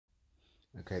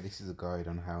Okay, this is a guide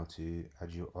on how to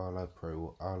add your Arlo Pro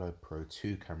or Arlo Pro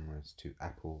 2 cameras to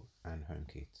Apple and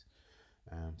HomeKit.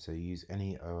 So use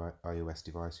any iOS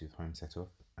device with Home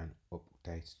Setup and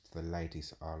update to the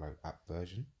latest Arlo app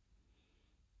version.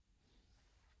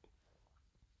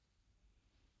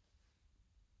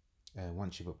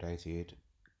 Once you've updated,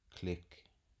 click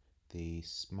the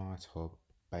Smart Hub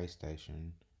base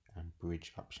station and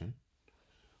bridge option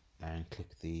and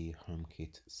click the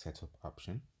HomeKit setup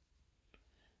option.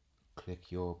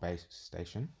 Click your base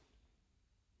station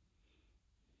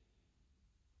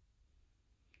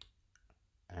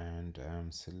and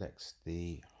select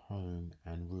the home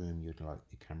and room you'd like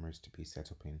the cameras to be set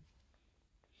up in,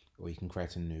 or you can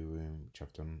create a new room, which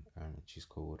I've done, which is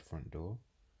called front door.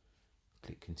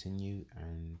 Click continue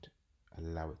and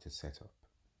allow it to set up.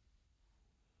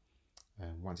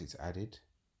 Once it's added,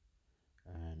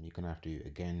 you're going to have to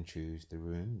again choose the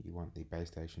room you want the base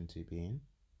station to be in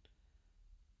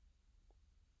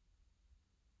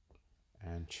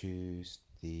and choose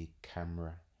the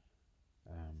camera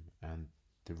and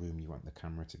the room you want the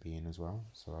camera to be in as well.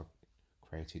 So I've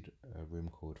created a room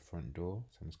called front door,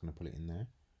 so I'm just going to put it in there.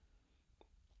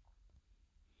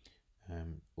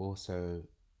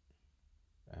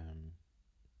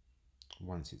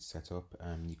 Once it's set up,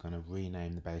 you're going to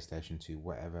rename the base station to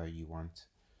whatever you want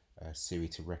Siri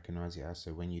to recognize it as.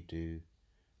 So when you do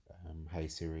Hey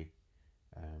Siri,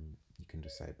 you can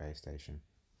just say base station.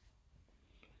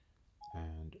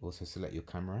 And also select your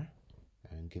camera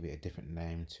and give it a different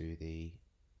name to the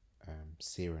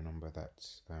serial number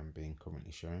that's being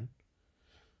currently shown.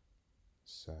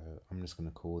 So I'm just going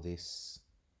to call this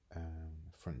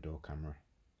front door camera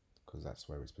because that's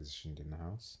where it's positioned in the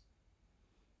house.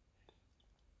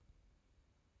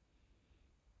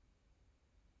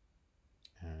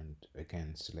 And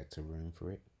again, select a room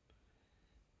for it.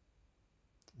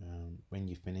 When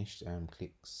you're finished,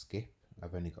 click skip.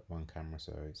 I've only got one camera,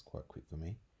 so it's quite quick for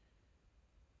me.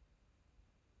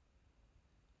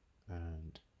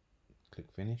 And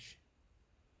click finish.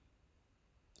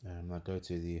 Now go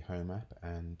to the home app,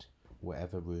 and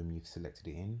whatever room you've selected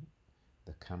it in,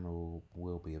 the camera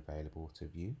will be available to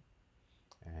view,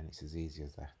 and it's as easy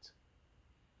as that.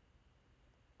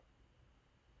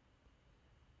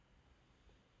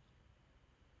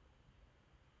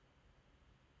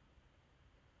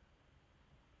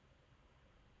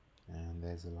 And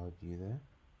there's a live view there,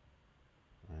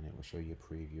 and it will show you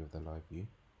a preview of the live view,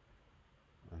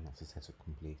 and that's the setup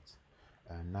complete.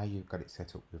 Now you've got it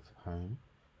set up with home,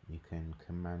 you can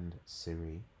command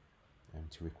Siri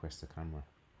to request the camera.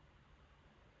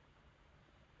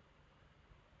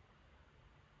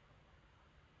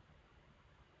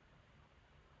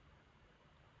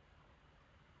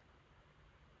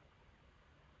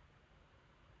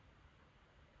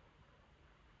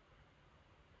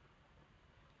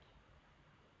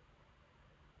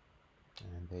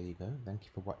 And there you go. Thank you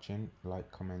for watching.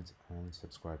 Like, comment and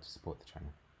subscribe to support the channel.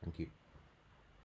 Thank you.